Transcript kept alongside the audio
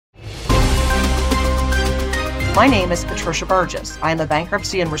My name is Patricia Burgess. I am a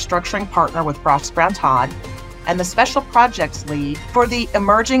bankruptcy and restructuring partner with Todd and the special projects lead for the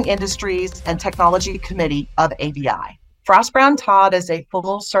Emerging Industries and Technology Committee of ABI. Frost Brown Todd is a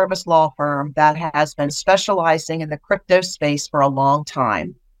full-service law firm that has been specializing in the crypto space for a long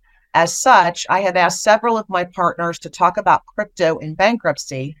time. As such, I have asked several of my partners to talk about crypto in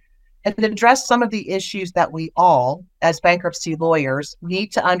bankruptcy and address some of the issues that we all, as bankruptcy lawyers,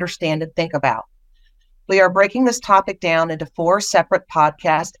 need to understand and think about. We are breaking this topic down into 4 separate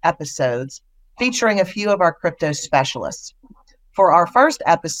podcast episodes featuring a few of our crypto specialists. For our first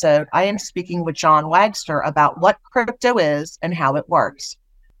episode, I am speaking with John Wagster about what crypto is and how it works.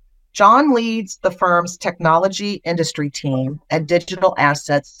 John leads the firm's technology industry team and digital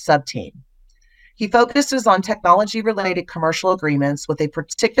assets sub-team. He focuses on technology-related commercial agreements with a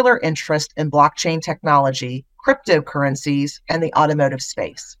particular interest in blockchain technology, cryptocurrencies, and the automotive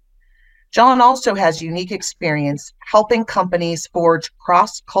space. John also has unique experience helping companies forge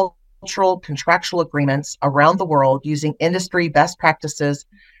cross-cultural contractual agreements around the world using industry best practices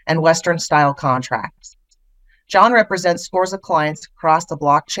and Western-style contracts. John represents scores of clients across the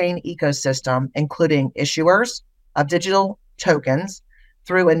blockchain ecosystem, including issuers of digital tokens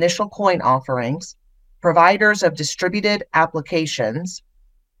through initial coin offerings, providers of distributed applications,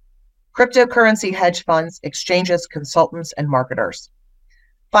 cryptocurrency hedge funds, exchanges, consultants, and marketers.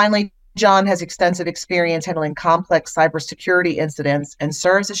 Finally, John has extensive experience handling complex cybersecurity incidents and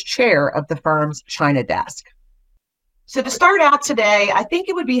serves as chair of the firm's China desk. So to start out today, I think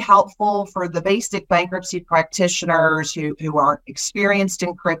it would be helpful for the basic bankruptcy practitioners who are experienced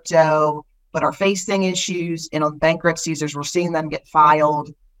in crypto, but are facing issues in bankruptcies as we're seeing them get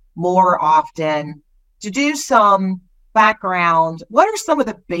filed more often, to do some background. What are some of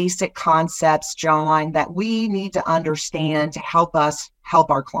the basic concepts, John, that we need to understand to help us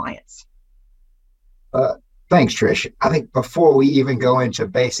help our clients? Thanks, Trish. I think before we even go into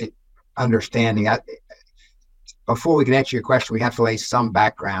basic understanding, before we can answer your question, we have to lay some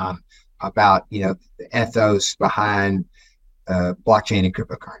background about, the ethos behind blockchain and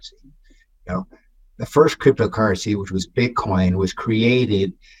cryptocurrency. The first cryptocurrency, which was Bitcoin, was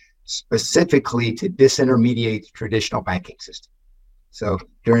created specifically to disintermediate the traditional banking system. So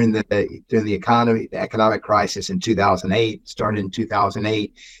during the economic crisis in 2008, started in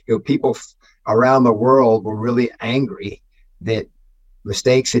 2008, people around the world were really angry that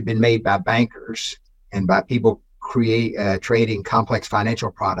mistakes had been made by bankers and by people trading complex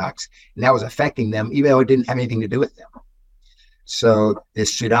financial products, and that was affecting them, even though it didn't have anything to do with them. So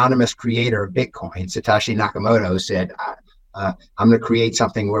this pseudonymous creator of Bitcoin, Satoshi Nakamoto, said, I'm going to create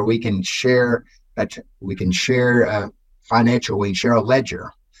something where we can share a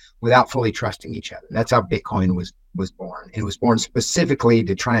ledger without fully trusting each other. That's how Bitcoin was born. It was born specifically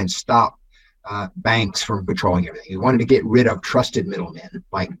to try and stop banks from controlling everything. He wanted to get rid of trusted middlemen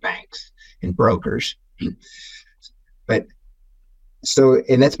like banks and brokers. And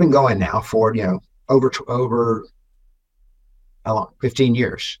that's been going now for, over how long? 15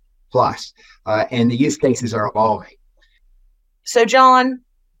 years plus. And the use cases are evolving. So, John,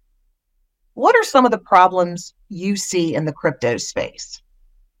 what are some of the problems you see in the crypto space?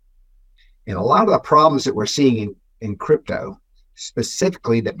 And a lot of the problems that we're seeing in crypto,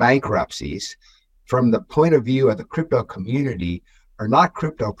 specifically the bankruptcies, from the point of view of the crypto community, are not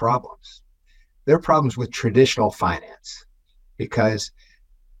crypto problems. They're problems with traditional finance, because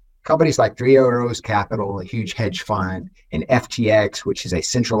companies like Three Arrows Capital, a huge hedge fund, and FTX, which is a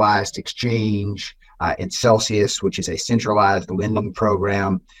centralized exchange, and Celsius, which is a centralized lending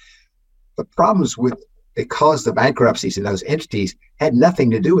program. The problems that caused the bankruptcies in those entities had nothing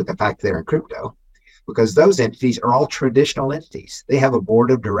to do with the fact they're in crypto, because those entities are all traditional entities. They have a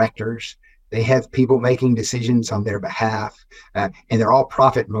board of directors. They have people making decisions on their behalf, and they're all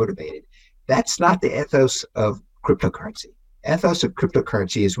profit motivated. That's not the ethos of cryptocurrency. Ethos of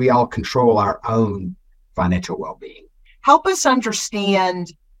cryptocurrency is we all control our own financial well-being. Help us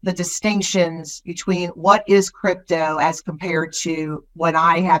understand the distinctions between what is crypto as compared to when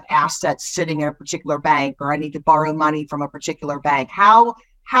I have assets sitting in a particular bank, or I need to borrow money from a particular bank. How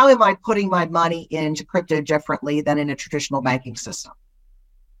am I putting my money into crypto differently than in a traditional banking system?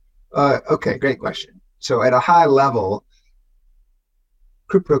 Okay, great question. So at a high level,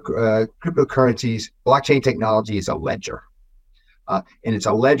 cryptocurrencies, blockchain technology is a ledger. And it's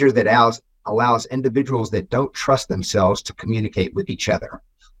a ledger that allows individuals that don't trust themselves to communicate with each other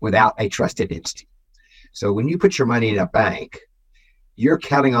without a trusted entity. So when you put your money in a bank, you're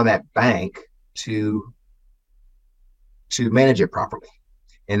counting on that bank to manage it properly.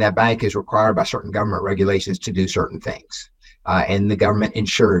 And that bank is required by certain government regulations to do certain things. And the government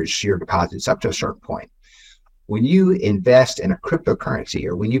insures your deposits up to a certain point. when you invest in a cryptocurrency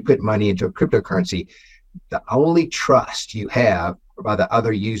or when you put money into a cryptocurrency, the only trust you have are by the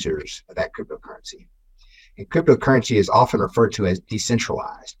other users of that cryptocurrency. And cryptocurrency is often referred to as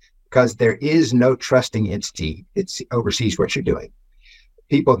decentralized because there is no trusting entity that oversees what you're doing.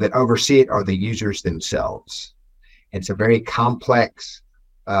 People that oversee it are the users themselves. It's a very complex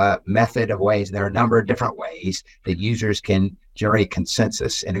method of ways. There are a number of different ways that users can generate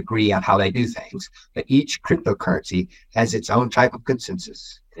consensus and agree on how they do things. But each cryptocurrency has its own type of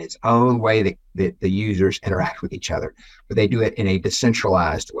consensus and its own way that the users interact with each other. But they do it in a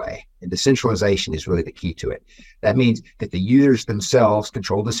decentralized way. And decentralization is really the key to it. That means that the users themselves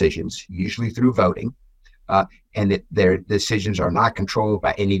control decisions, usually through voting, and that their decisions are not controlled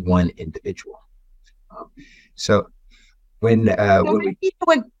by any one individual. So maybe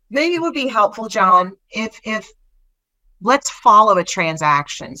it would be helpful, John, if let's follow a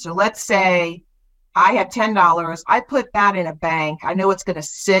transaction. So let's say I have $10. I put that in a bank. I know it's going to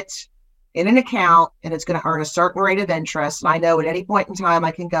sit in an account and it's going to earn a certain rate of interest. And I know at any point in time,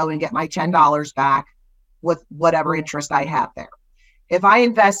 I can go and get my $10 back with whatever interest I have there. If I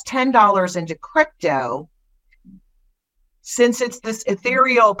invest $10 into crypto, since it's this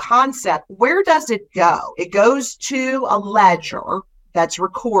ethereal concept, where does it go? It goes to a ledger that's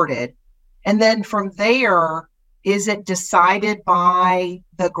recorded. And then from there, is it decided by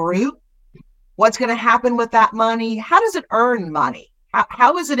the group? What's going to happen with that money? How does it earn money?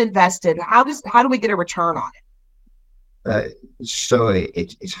 How is it invested? How do we get a return on it? So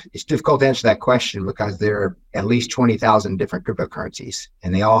it's difficult to answer that question because there are at least 20,000 different cryptocurrencies,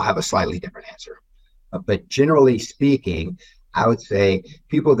 and they all have a slightly different answer. But generally speaking, I would say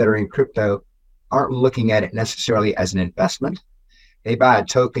people that are in crypto aren't looking at it necessarily as an investment. They buy a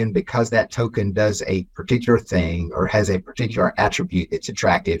token because that token does a particular thing or has a particular attribute that's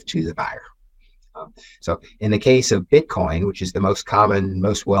attractive to the buyer. So in the case of Bitcoin, which is the most common,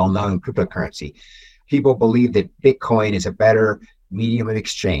 most well-known cryptocurrency, people believe that Bitcoin is a better medium of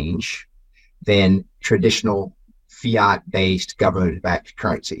exchange than traditional fiat-based government-backed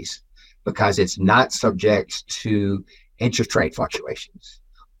currencies, because it's not subject to interest rate fluctuations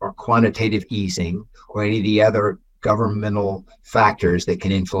or quantitative easing or any of the other governmental factors that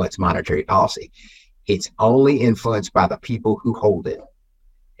can influence monetary policy. It's only influenced by the people who hold it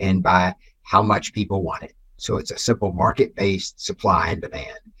and by how much people want it. So it's a simple market-based supply and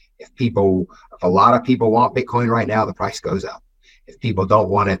demand. If a lot of people want Bitcoin right now, the price goes up. If people don't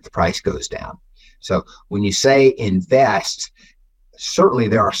want it, the price goes down. So when you say invest, certainly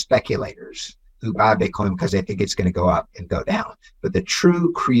there are speculators who buy Bitcoin because they think it's going to go up and go down. But the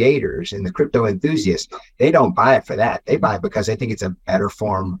true creators and the crypto enthusiasts, they don't buy it for that. They buy it because they think it's a better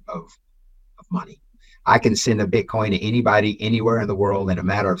form of money. I can send a Bitcoin to anybody, anywhere in the world in a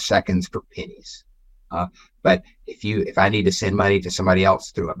matter of seconds for pennies. But if I need to send money to somebody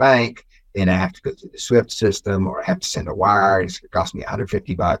else through a bank, then I have to go through the SWIFT system, or I have to send a wire. It's going to cost me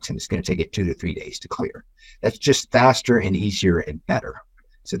 $150, and it's going to take it 2 to 3 days to clear. That's just faster and easier and better.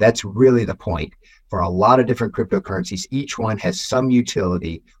 So that's really the point. For a lot of different cryptocurrencies, each one has some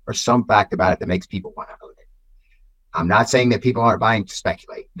utility or some fact about it that makes people want to own it. I'm not saying that people aren't buying to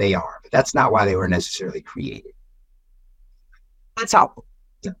speculate. They are, but that's not why they were necessarily created. That's helpful.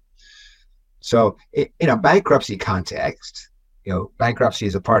 Yeah. So in a bankruptcy context, bankruptcy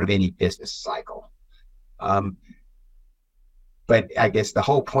is a part of any business cycle. But I guess the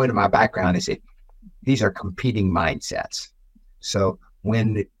whole point of my background is that these are competing mindsets. So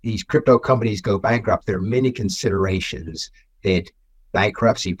when these crypto companies go bankrupt, there are many considerations that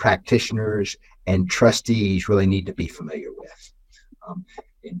bankruptcy practitioners and trustees really need to be familiar with.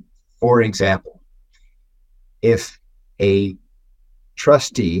 For example, if a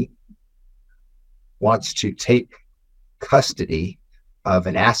trustee wants to take custody of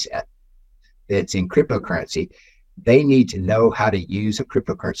an asset that's in cryptocurrency, they need to know how to use a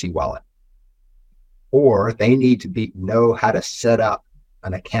cryptocurrency wallet, or they need to know how to set up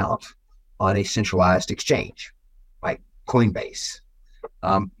an account on a centralized exchange like Coinbase.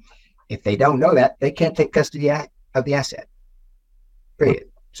 If they don't know that, they can't take custody of the asset. Period.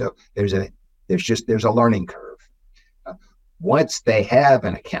 So there's a learning curve. Once they have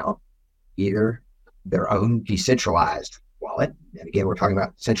an account, either their own decentralized wallet, and again, we're talking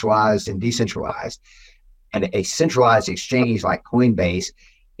about centralized and decentralized, and a centralized exchange like Coinbase,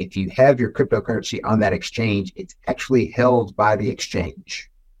 if you have your cryptocurrency on that exchange, it's actually held by the exchange.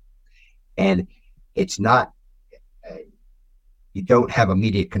 And it's not, you don't have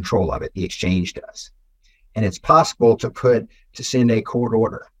immediate control of it. The exchange does. And it's possible to send a court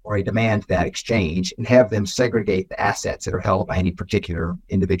order or a demand to that exchange and have them segregate the assets that are held by any particular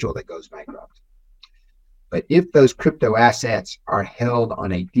individual that goes bankrupt. But if those crypto assets are held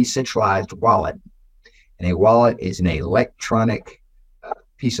on a decentralized wallet, and a wallet is an electronic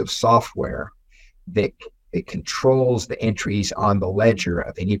piece of software that it controls the entries on the ledger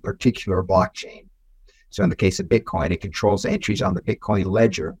of any particular blockchain. So in the case of Bitcoin, it controls the entries on the Bitcoin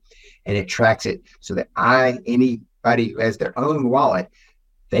ledger, and it tracks it so that anybody who has their own wallet,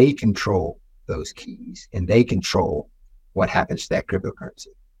 they control those keys and they control what happens to that cryptocurrency.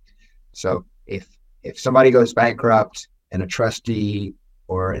 So if somebody goes bankrupt and a trustee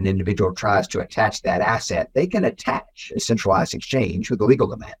or an individual tries to attach that asset, they can attach a centralized exchange with a legal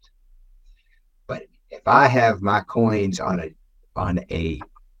demand. But if I have my coins on a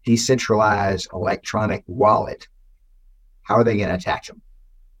decentralized electronic wallet, how are they going to attach them?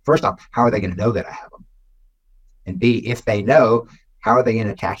 First off, how are they going to know that I have them? And B, if they know, how are they going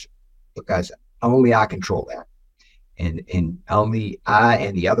to attach them? Because only I control that. And only I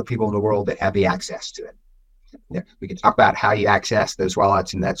and the other people in the world that have the access to it. We can talk about how you access those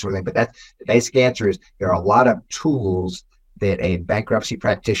wallets and that sort of thing, but that's the basic answer is there are a lot of tools that a bankruptcy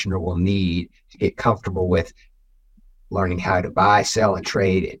practitioner will need to get comfortable with learning how to buy, sell, and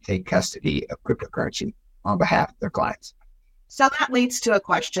trade and take custody of cryptocurrency on behalf of their clients. So that leads to a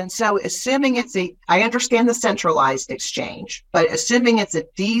question. So assuming I understand the centralized exchange, but assuming it's a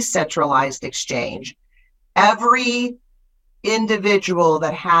decentralized exchange, every individual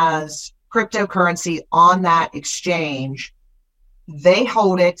that has cryptocurrency on that exchange, they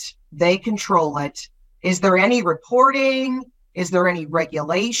hold it, they control it. Is there any reporting? Is there any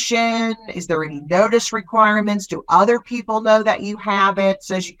regulation? Is there any notice requirements? Do other people know that you have it?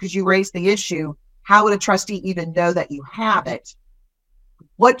 So because you raised the issue, how would a trustee even know that you have it?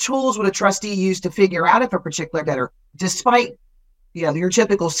 What tools would a trustee use to figure out if a particular debtor, despite your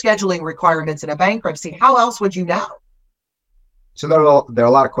typical scheduling requirements in a bankruptcy, how else would you know? So there are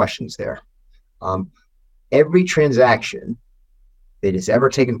a lot of questions there. Every transaction that has ever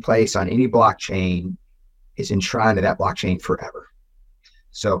taken place on any blockchain is enshrined in that blockchain forever.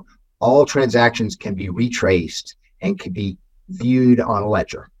 So all transactions can be retraced and can be viewed on a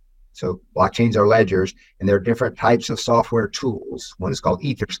ledger. So blockchains are ledgers, and there are different types of software tools. One is called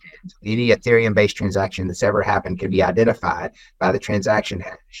Etherscan. Any Ethereum-based transaction that's ever happened can be identified by the transaction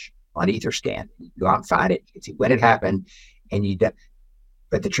hash on Etherscan. You go out and find it, you can see when it happened,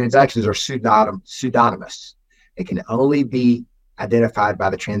 but the transactions are pseudonymous. They can only be identified by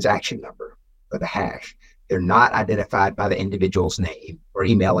the transaction number or the hash. They're not identified by the individual's name or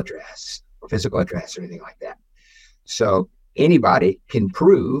email address or physical address or anything like that. So anybody can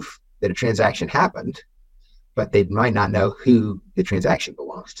prove that a transaction happened, but they might not know who the transaction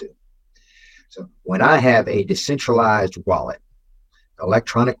belongs to. So when I have a decentralized wallet,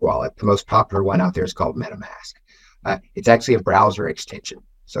 electronic wallet, the most popular one out there is called MetaMask. It's actually a browser extension.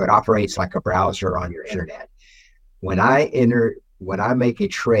 So it operates like a browser on your internet. When I make a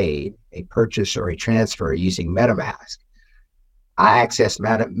trade, a purchase or a transfer using MetaMask, I access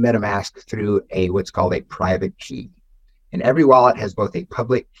MetaMask through what's called a private key. And every wallet has both a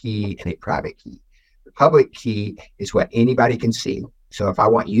public key and a private key. The public key is what anybody can see. So if I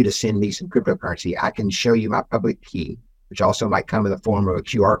want you to send me some cryptocurrency, I can show you my public key, which also might come in the form of a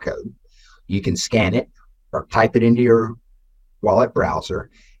QR code. You can scan it or type it into your wallet browser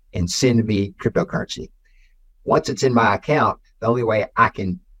and send me cryptocurrency. Once it's in my account, the only way I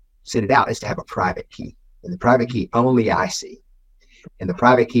can send it out is to have a private key. And the private key only I see. And the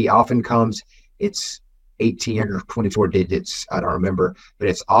private key often it's 18 or 24 digits, I don't remember, but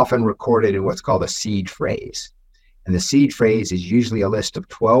it's often recorded in what's called a seed phrase. And the seed phrase is usually a list of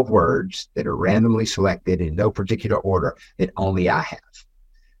 12 words that are randomly selected in no particular order that only I have.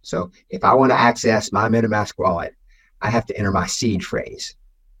 So if I want to access my MetaMask wallet, I have to enter my seed phrase.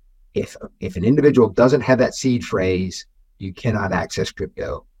 If an individual doesn't have that seed phrase, you cannot access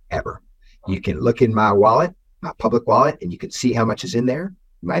crypto ever. You can look in my wallet, my public wallet, and you can see how much is in there.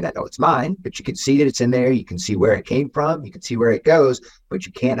 You might not know it's mine, but you can see that it's in there. You can see where it came from. You can see where it goes, but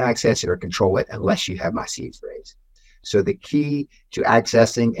you can't access it or control it unless you have my seed phrase. So the key to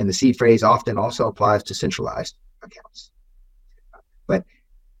accessing, and the seed phrase often also applies to centralized accounts. But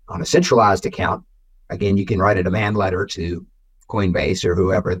on a centralized account, again, you can write a demand letter to Coinbase or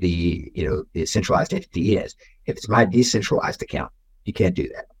whoever the centralized entity is. If it's my decentralized account, you can't do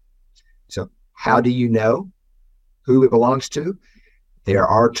that. So how do you know who it belongs to? There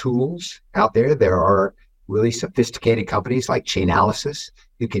are tools out there. There are really sophisticated companies like Chainalysis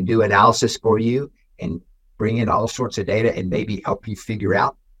who can do analysis for you and bring in all sorts of data and maybe help you figure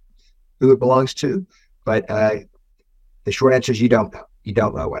out who it belongs to. But the short answer is you don't know. You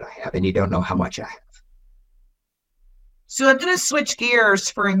don't know what I have, and you don't know how much I have. So I'm going to switch gears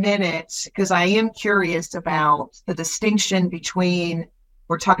for a minute because I am curious about the distinction between,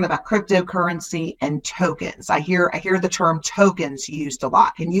 we're talking about cryptocurrency and tokens. I hear the term tokens used a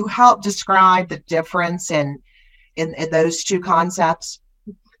lot. Can you help describe the difference in those two concepts?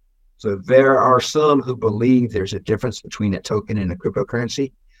 So there are some who believe there's a difference between a token and a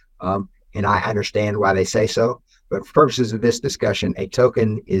cryptocurrency. And I understand why they say so. But for purposes of this discussion, a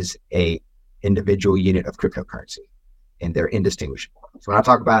token is a individual unit of cryptocurrency, and they're indistinguishable. So when I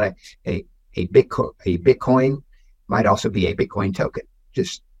talk about a Bitcoin might also be a Bitcoin token,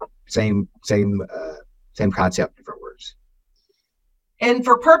 just same concept, different words. And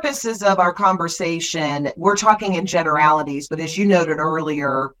for purposes of our conversation, we're talking in generalities, but as you noted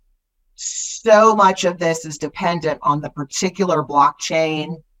earlier, so much of this is dependent on the particular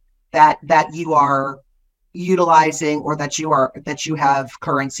blockchain that you are utilizing or that you have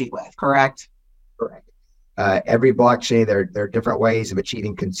currency with, correct? Correct. Every blockchain, there are different ways of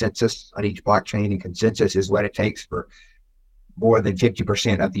achieving consensus on each blockchain, and consensus is what it takes for more than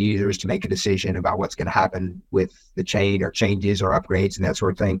 50% of the users to make a decision about what's going to happen with the chain or changes or upgrades and that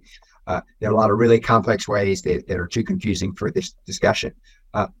sort of thing. There are a lot of really complex ways that are too confusing for this discussion.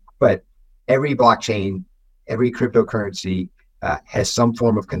 But every blockchain, every cryptocurrency has some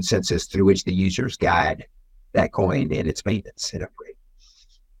form of consensus through which the users guide that coin and its maintenance and upgrade.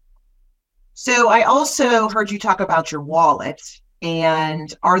 So I also heard you talk about your wallet.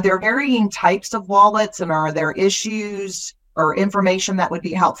 And are there varying types of wallets, and are there issues or information that would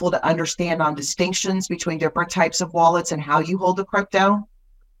be helpful to understand on distinctions between different types of wallets and how you hold the crypto?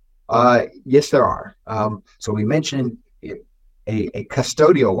 Yes, there are. So we mentioned a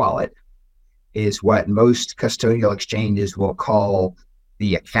custodial wallet is what most custodial exchanges will call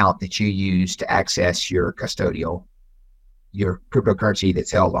the account that you use to access your cryptocurrency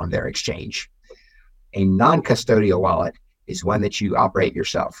that's held on their exchange. A non-custodial wallet is one that you operate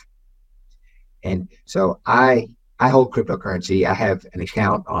yourself. And so I hold cryptocurrency. I have an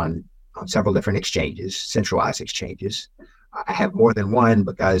account on several different exchanges, centralized exchanges. I have more than one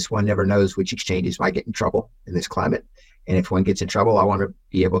because one never knows which exchanges might get in trouble in this climate. And if one gets in trouble, I want to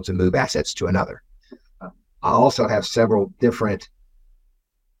be able to move assets to another. I also have several different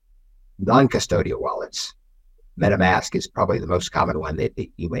non-custodial wallets. MetaMask is probably the most common one that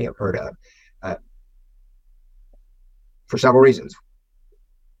you may have heard of, for several reasons.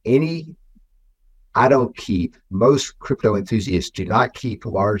 Most crypto enthusiasts do not keep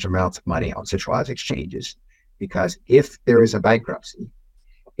large amounts of money on centralized exchanges, because if there is a bankruptcy,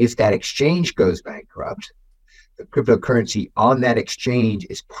 if that exchange goes bankrupt, the cryptocurrency on that exchange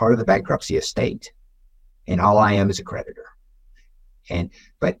is part of the bankruptcy estate, and all I am is a creditor.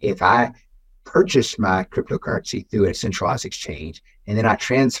 But if I purchase my cryptocurrency through a centralized exchange and then I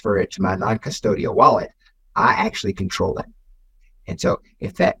transfer it to my non-custodial wallet, I actually control it. And so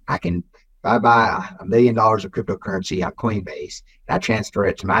if I buy $1 million of cryptocurrency on Coinbase and I transfer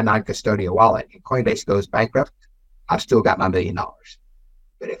it to my non-custodial wallet and Coinbase goes bankrupt, I've still got my $1 million.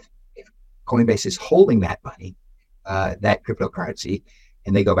 But if Coinbase is holding that money, that cryptocurrency,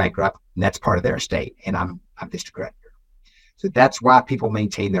 and they go bankrupt, and that's part of their estate, and I'm just a creditor. So that's why people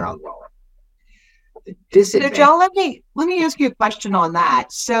maintain their own wallet. So John, let me ask you a question on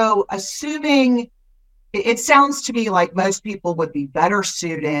that. So assuming, it sounds to me like most people would be better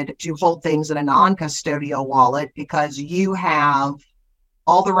suited to hold things in a non-custodial wallet because you have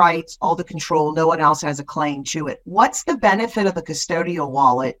all the rights, all the control, no one else has a claim to it. What's the benefit of the custodial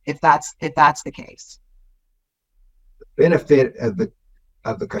wallet if that's the case? The benefit of the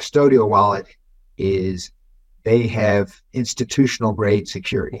custodial wallet is they have institutional grade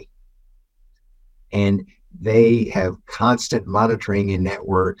security, and they have constant monitoring and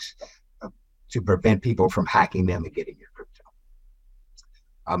networks to prevent people from hacking them and getting your crypto.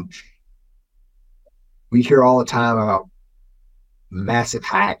 We hear all the time about massive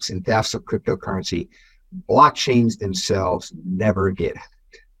hacks and thefts of cryptocurrency. Blockchains themselves never get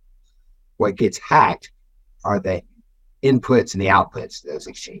hacked. What gets hacked are the inputs and the outputs of those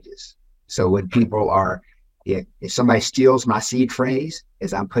exchanges. So when people if somebody steals my seed phrase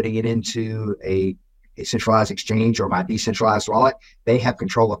as I'm putting it into a centralized exchange or my decentralized wallet, they have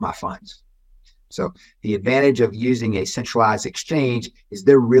control of my funds. So the advantage of using a centralized exchange is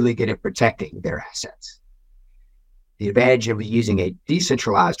they're really good at protecting their assets. The advantage of using a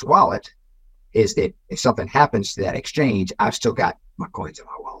decentralized wallet is that if something happens to that exchange, I've still got my coins in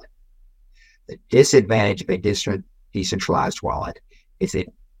my wallet. The disadvantage of a decentralized wallet is that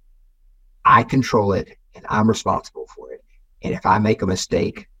I control it and I'm responsible for it. And if I make a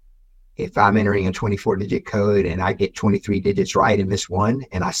mistake, if I'm entering a 24-digit code and I get 23 digits right and miss one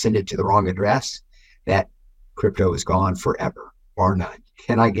and I send it to the wrong address, that crypto is gone forever, bar none.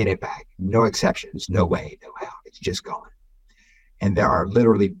 Can I get it back? No exceptions, no way, no how. It's just gone. And there are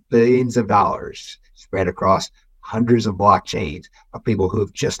literally billions of dollars spread across hundreds of blockchains of people who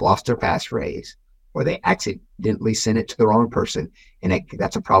have just lost their passphrase, or they accidentally sent it to the wrong person, and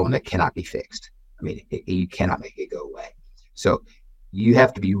that's a problem that cannot be fixed. I mean, you cannot make it go away. So you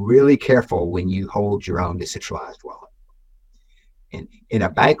have to be really careful when you hold your own decentralized wallet. And in a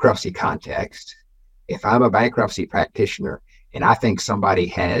bankruptcy context, if I'm a bankruptcy practitioner and I think somebody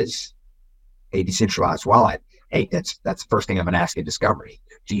has a decentralized wallet, hey, that's the first thing I'm going to ask in discovery.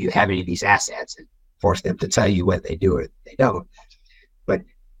 Do you have any of these assets? And force them to tell you whether they do or they don't. But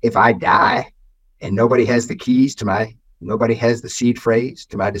if I die and nobody has the keys to nobody has the seed phrase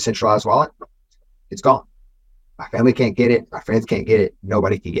to my decentralized wallet, it's gone. My family can't get it. My friends can't get it.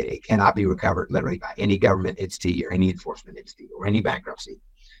 Nobody can get it. It cannot be recovered literally by any government entity or any enforcement entity or any bankruptcy.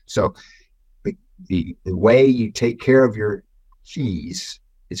 So the way you take care of your keys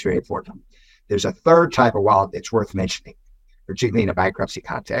is very important. There's a third type of wallet that's worth mentioning, particularly in a bankruptcy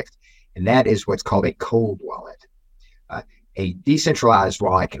context, and that is what's called a cold wallet. A decentralized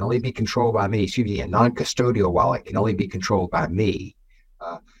wallet can only be controlled by me. A non-custodial wallet can only be controlled by me.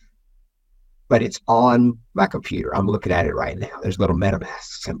 But it's on my computer. I'm looking at it right now. There's a little MetaMask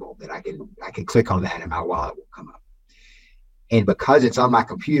symbol that I can click on that and my wallet will come up. And because it's on my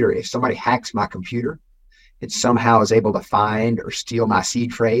computer, if somebody hacks my computer, it somehow is able to find or steal my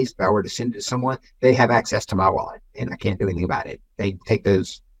seed phrase. If I were to send it to someone, they have access to my wallet and I can't do anything about it. They take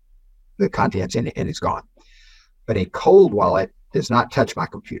the contents in it and it's gone. But a cold wallet does not touch my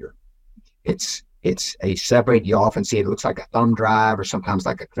computer. It's a separate, you often see it looks like a thumb drive or sometimes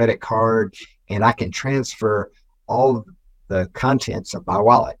like a credit card, and I can transfer all the contents of my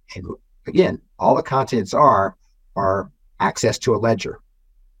wallet. And again, all the contents are access to a ledger.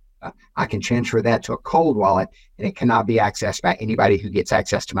 I can transfer that to a cold wallet, and it cannot be accessed by anybody who gets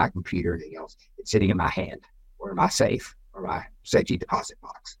access to my computer or anything else. It's sitting in my hand or in my safe or my safety deposit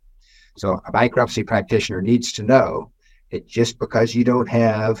box. So a bankruptcy practitioner needs to know that just because you don't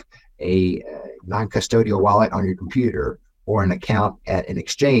have a non-custodial wallet on your computer or an account at an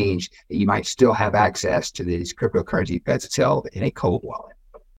exchange, that you might still have access to these cryptocurrencies because it's held in a cold wallet.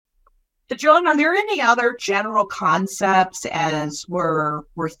 So John, are there any other general concepts as we're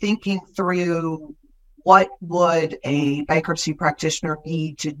thinking through what would a bankruptcy practitioner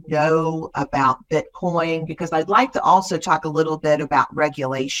need to know about Bitcoin? Because I'd like to also talk a little bit about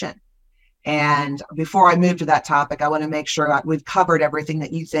regulation. And before I move to that topic, I want to make sure we've covered everything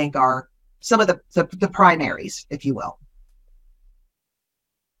that you think are some of the primaries, if you will.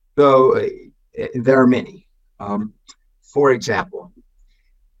 So there are many. For example,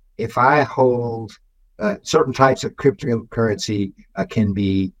 if I hold certain types of cryptocurrency can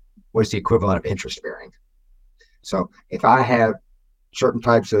be what's the equivalent of interest bearing. So if I have certain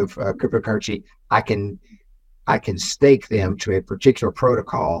types of cryptocurrency, I can stake them to a particular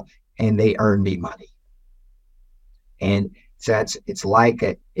protocol and they earn me money. And so it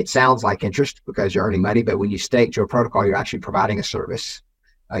sounds like interest because you're earning money, but when you stake to a protocol, you're actually providing a service.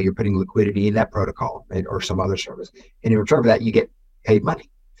 You're putting liquidity in that protocol or some other service. And in return for that, you get paid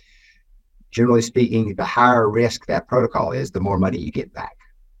money. Generally speaking, the higher risk that protocol is, the more money you get back.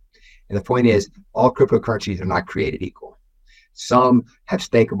 And the point is, all cryptocurrencies are not created equal. Some have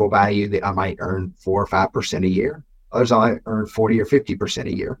stakeable value that I might earn 4 or 5% a year. Others I might earn 40 or 50%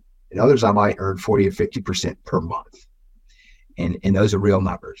 a year. And others I might earn 40 or 50% per month. And those are real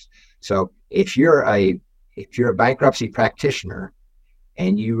numbers. So if you're a bankruptcy practitioner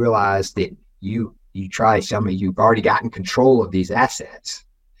and you realize that you've already gotten control of these assets,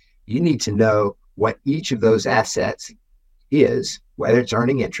 you need to know what each of those assets is, whether it's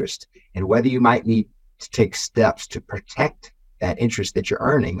earning interest, and whether you might need to take steps to protect that interest that you're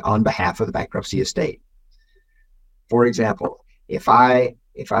earning on behalf of the bankruptcy estate. For example, if I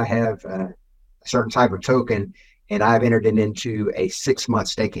have a certain type of token and I've entered it into a 6-month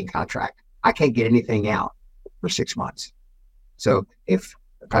staking contract, I can't get anything out for 6 months. So if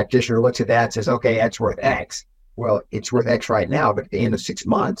a practitioner looks at that and says, okay, that's worth X, well, it's worth X right now, but at the end of 6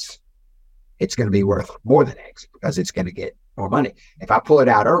 months, it's going to be worth more than X because it's going to get more money. If I pull it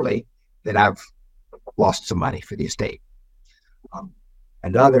out early, then I've lost some money for the estate.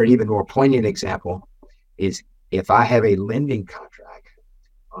 Another even more poignant example is if I have a lending contract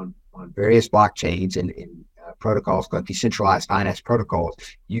on various blockchains and protocols called decentralized finance protocols,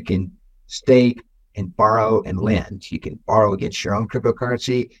 you can stake and borrow and lend. You can borrow against your own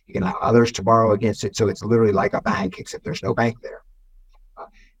cryptocurrency. You can allow others to borrow against it. So it's literally like a bank, except there's no bank there.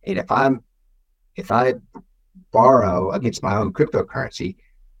 And if I borrow against my own cryptocurrency,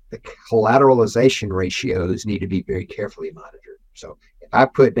 the collateralization ratios need to be very carefully monitored. So if I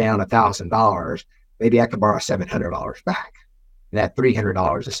put down $1,000, maybe I can borrow $700 back, and that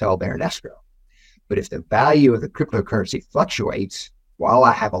 $300 is held there in escrow. But if the value of the cryptocurrency fluctuates while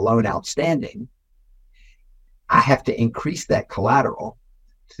I have a loan outstanding, I have to increase that collateral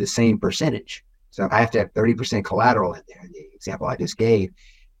to the same percentage. So if I have to have 30% collateral in there, in the example I just gave,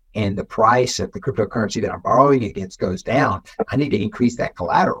 and the price of the cryptocurrency that I'm borrowing against goes down, I need to increase that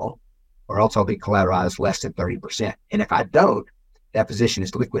collateral, or else I'll be collateralized less than 30%. And if I don't, that position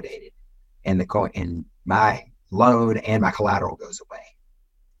is liquidated, and my loan and my collateral goes away.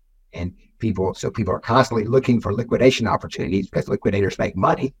 And people are constantly looking for liquidation opportunities because liquidators make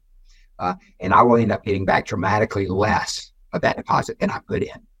money, and I will end up getting back dramatically less of that deposit than I put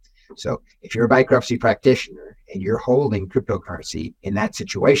in. So if you're a bankruptcy practitioner and you're holding cryptocurrency in that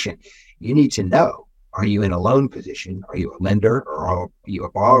situation, you need to know, are you in a loan position? Are you a lender, or are you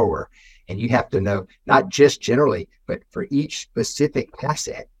a borrower? And you have to know, not just generally, but for each specific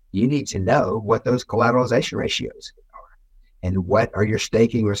asset, you need to know what those collateralization ratios are and what are your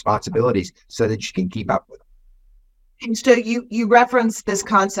staking responsibilities so that you can keep up with them. And so you referenced this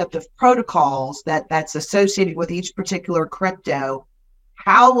concept of protocols that's associated with each particular crypto.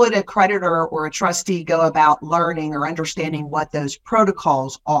 How would a creditor or a trustee go about learning or understanding what those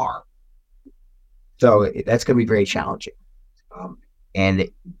protocols are? So that's going to be very challenging. And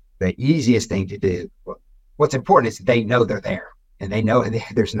the easiest thing to do, what's important is that they know they're there, and they know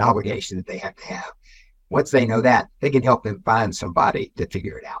there's an obligation that they have to have. Once they know that, they can help them find somebody to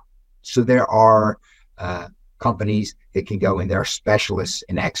figure it out. So there are companies that can go in, there are specialists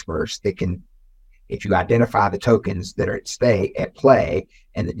and experts that can, if you identify the tokens that are at play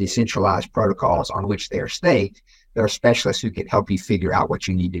and the decentralized protocols on which they are staked, there are specialists who can help you figure out what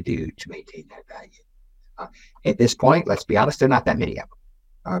you need to do to maintain that value. At this point, let's be honest, there are not that many of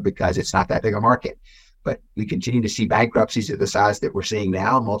them because it's not that big a market. But we continue to see bankruptcies of the size that we're seeing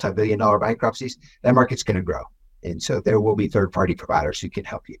now, multi-billion-dollar bankruptcies. That market's going to grow. And so there will be third-party providers who can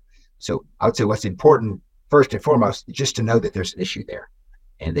help you. So I would say what's important, first and foremost, is just to know that there's an issue there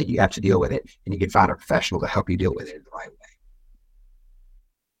and that you have to deal with it, and you can find a professional to help you deal with it in the right way.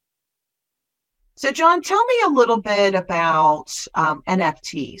 So John, tell me a little bit about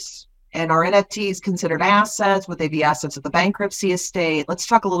NFTs. And are NFTs considered assets? Would they be assets of the bankruptcy estate? Let's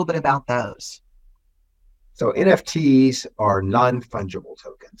talk a little bit about those. So NFTs are non-fungible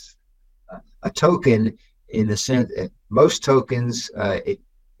tokens. A token, in the sense, most tokens,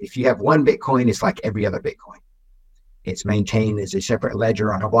 if you have one Bitcoin, it's like every other Bitcoin. It's maintained as a separate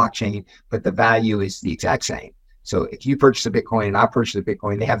ledger on a blockchain, but the value is the exact same. So if you purchase a Bitcoin and I purchase a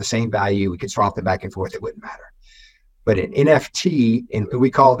Bitcoin, they have the same value. We could swap them back and forth. It wouldn't matter. But an NFT, and we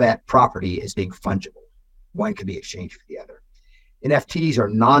call that property, as being fungible. One can be exchanged for the other. NFTs are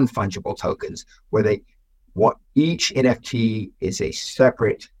non-fungible tokens where each NFT is a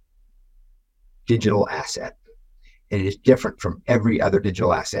separate digital asset, and it is different from every other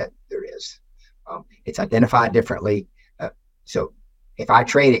digital asset there is. It's identified differently. So if I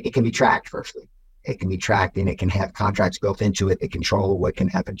trade it, it can be tracked firstly. It can be tracked, and it can have contracts built into it that control what can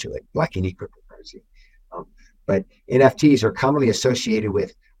happen to it, like any cryptocurrency. But NFTs are commonly associated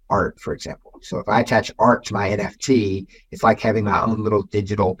with art, for example. So if I attach art to my NFT, it's like having my own little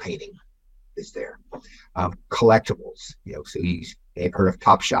digital painting that's there. Collectibles, so you've heard of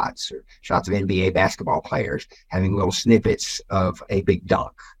Top Shots or shots of NBA basketball players having little snippets of a big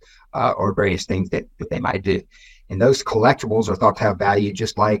dunk or various things that they might do. And those collectibles are thought to have value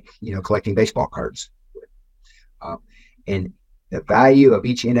just like, collecting baseball cards. And the value of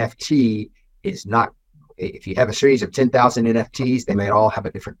each NFT is not, if you have a series of 10,000 NFTs, they may all have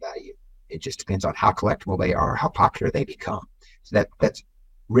a different value. It just depends on how collectible they are, how popular they become. So that's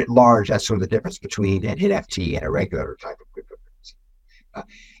writ large, that's sort of the difference between an NFT and a regular type of cryptocurrency.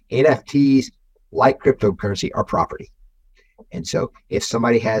 NFTs, like cryptocurrency, are property. And so if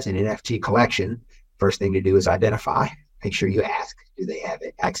somebody has an NFT collection, first thing to do is identify, make sure you ask, do they have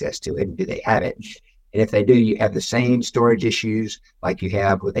access to it, and do they have it? And if they do, you have the same storage issues like you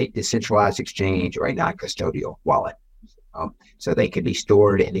have with a decentralized exchange or a non-custodial wallet. So they can be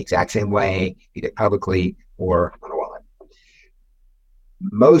stored in the exact same way, either publicly or on a wallet.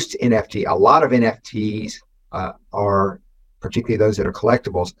 A lot of NFTs are, particularly those that are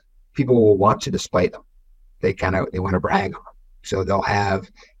collectibles, people will want to display them. They want to brag on them. So they'll have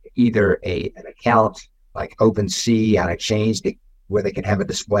either an account like OpenSea on Exchange where they can have a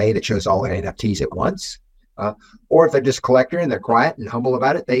display that shows all their NFTs at once. Or if they're just a collector and they're quiet and humble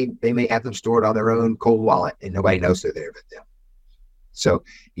about it, they may have them stored on their own cold wallet and nobody knows they're there but them. So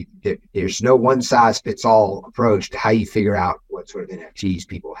there's no one size fits all approach to how you figure out what sort of NFTs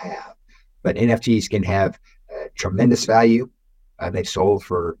people have. But NFTs can have tremendous value. They've sold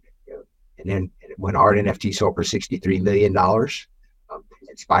for, and then one art NFT sold for $63 million.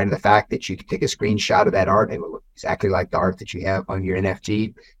 In spite of the fact that you can take a screenshot of that art and it will look exactly like the art that you have on your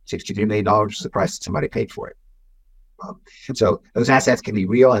NFT, $63 million is the price that somebody paid for it. So those assets can be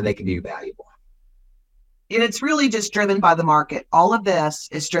real and they can be valuable. And it's really just driven by the market. All of this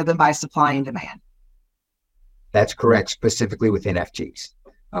is driven by supply and demand. That's correct, specifically with NFTs.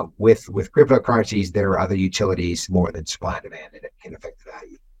 With cryptocurrencies, there are other utilities more than supply and demand that can affect the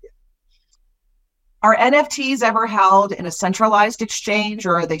value. Are NFTs ever held in a centralized exchange,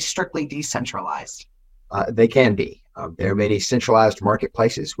 or are they strictly decentralized? They can be. There are many centralized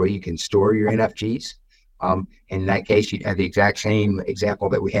marketplaces where you can store your NFTs. In that case, you'd have the exact same example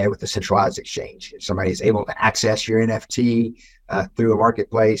that we had with the centralized exchange. If somebody is able to access your NFT through a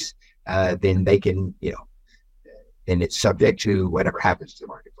marketplace, then they can, then it's subject to whatever happens to the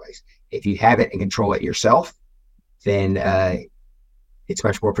marketplace. If you have it and control it yourself, then it's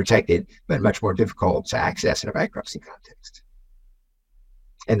much more protected, but much more difficult to access in a bankruptcy context.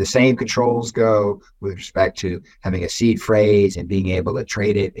 And the same controls go with respect to having a seed phrase and being able to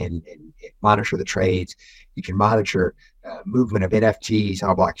trade it and monitor the trades. You can monitor movement of NFTs on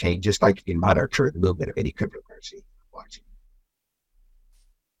a blockchain, just like you can monitor the movement of any cryptocurrency blockchain.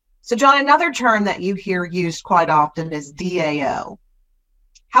 So, John, another term that you hear used quite often is DAO.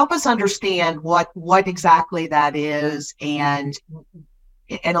 Help us understand what exactly that is, and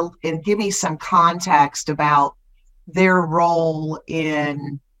give me some context about their role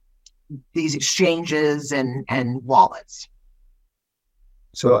in these exchanges and wallets.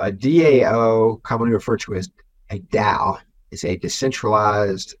 So a DAO, commonly referred to as a DAO, is a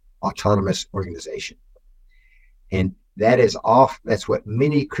decentralized autonomous organization. And that's what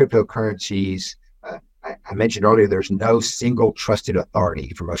many cryptocurrencies, I mentioned earlier, there's no single trusted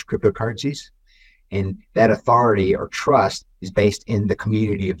authority for most cryptocurrencies. And that authority or trust is based in the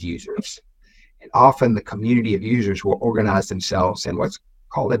community of users. And often the community of users will organize themselves in what's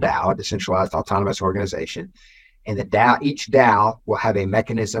called a DAO, a decentralized autonomous organization. And each DAO will have a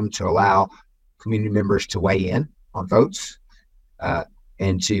mechanism to allow community members to weigh in on votes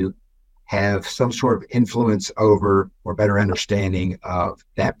and to have some sort of influence over or better understanding of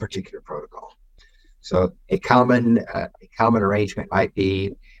that particular protocol. So a common arrangement might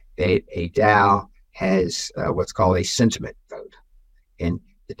be that a DAO has what's called a sentiment vote. And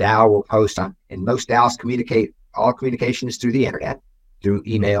the DAO will post on, and most DAOs all communication is through the internet, through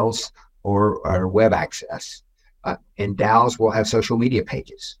emails or web access. And DAOs will have social media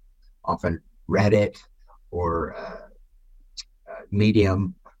pages, often Reddit or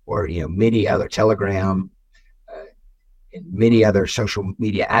Medium or many other Telegram and many other social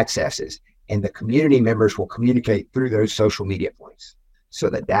media accesses. And the community members will communicate through those social media points. So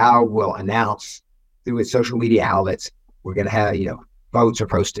the DAO will announce through its social media outlets, we're going to have, votes are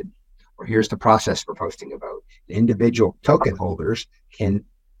posted, or here's the process for posting a vote. The individual token holders can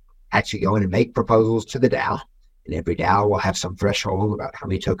actually go in and make proposals to the DAO. And every DAO will have some threshold about how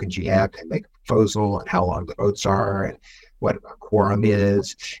many tokens you have to make a proposal and how long the votes are and what a quorum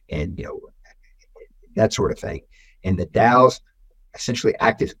is and, that sort of thing. And the DAOs essentially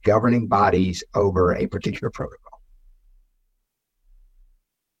act as governing bodies over a particular protocol.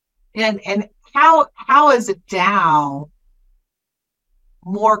 And how is a DAO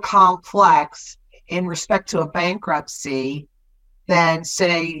more complex in respect to a bankruptcy than,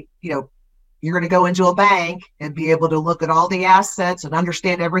 say, you're going to go into a bank and be able to look at all the assets and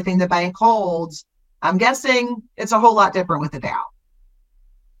understand everything the bank holds? I'm guessing it's a whole lot different with a DAO.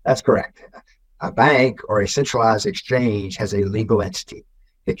 That's correct. A bank or a centralized exchange has a legal entity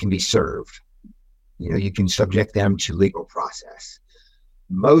that can be served. You can subject them to legal process.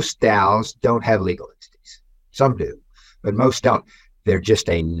 Most DAOs don't have legal entities. Some do, but most don't. They're just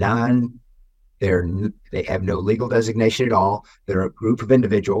they have no legal designation at all. They're a group of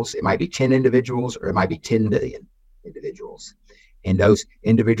individuals. It might be 10 individuals or it might be 10 million individuals. And those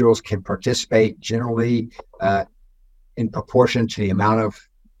individuals can participate generally in proportion to the amount of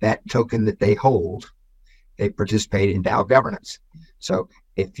that token that they hold. They participate in DAO governance. So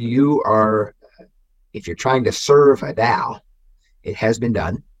if you're trying to serve a DAO, it has been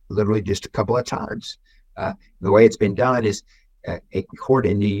done literally just a couple of times. The way it's been done is a court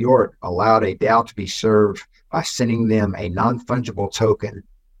in New York allowed a DAO to be served by sending them a non-fungible token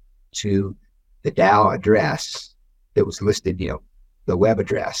to the DAO address that was listed, the web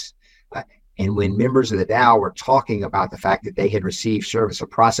address. And when members of the DAO were talking about the fact that they had received service or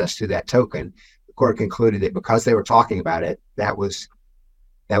process through that token, the court concluded that because they were talking about it, that was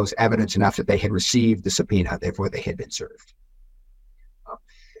that was evidence enough that they had received the subpoena, therefore they had been served.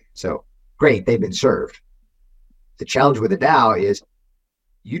 So great, they've been served. The challenge with the DAO is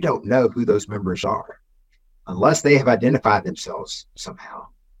you don't know who those members are unless they have identified themselves somehow.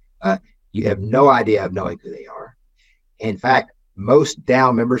 You have no idea of knowing who they are. In fact, most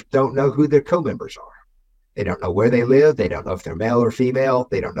DAO members don't know who their co-members are. They don't know where they live. They don't know if they're male or female.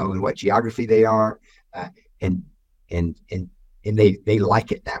 They don't know in what geography they are. And they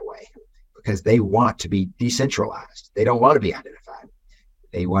like it that way because they want to be decentralized. They don't want to be identified.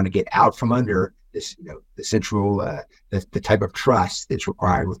 They want to get out from under this, the central, the type of trust that's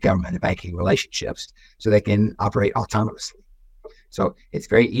required with government and banking relationships so they can operate autonomously. So it's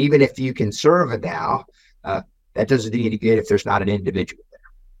even if you can serve a DAO, that doesn't do you any good if there's not an individual there.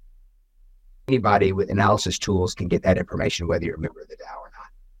 Anybody with analysis tools can get that information, whether you're a member of the DAO or not.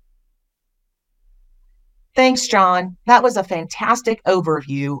 Thanks, John. That was a fantastic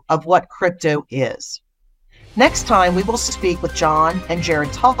overview of what crypto is. Next time, we will speak with John and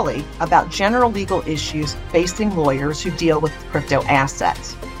Jared Tully about general legal issues facing lawyers who deal with crypto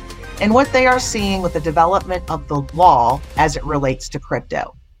assets and what they are seeing with the development of the law as it relates to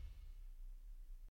crypto.